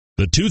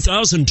The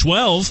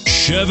 2012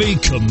 Chevy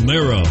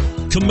Camaro.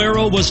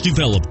 Camaro was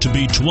developed to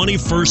be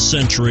 21st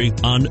century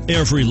on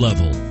every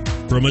level.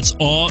 From its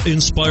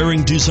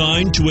awe-inspiring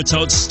design to its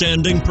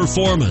outstanding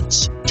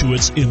performance to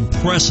its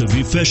impressive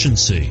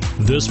efficiency,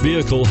 this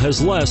vehicle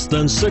has less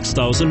than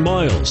 6,000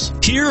 miles.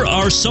 Here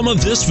are some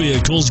of this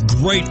vehicle's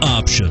great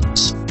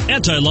options: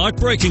 anti-lock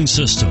braking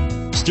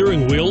system,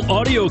 steering wheel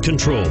audio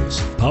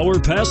controls, power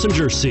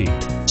passenger seat,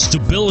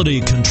 stability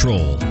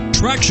control,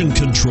 traction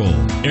control,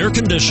 air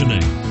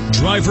conditioning,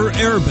 driver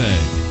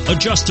airbag,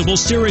 adjustable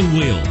steering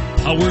wheel,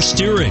 power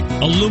steering,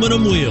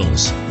 aluminum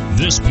wheels.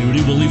 This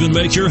beauty will even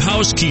make your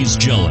house keys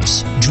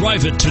jealous.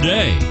 Drive it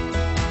today.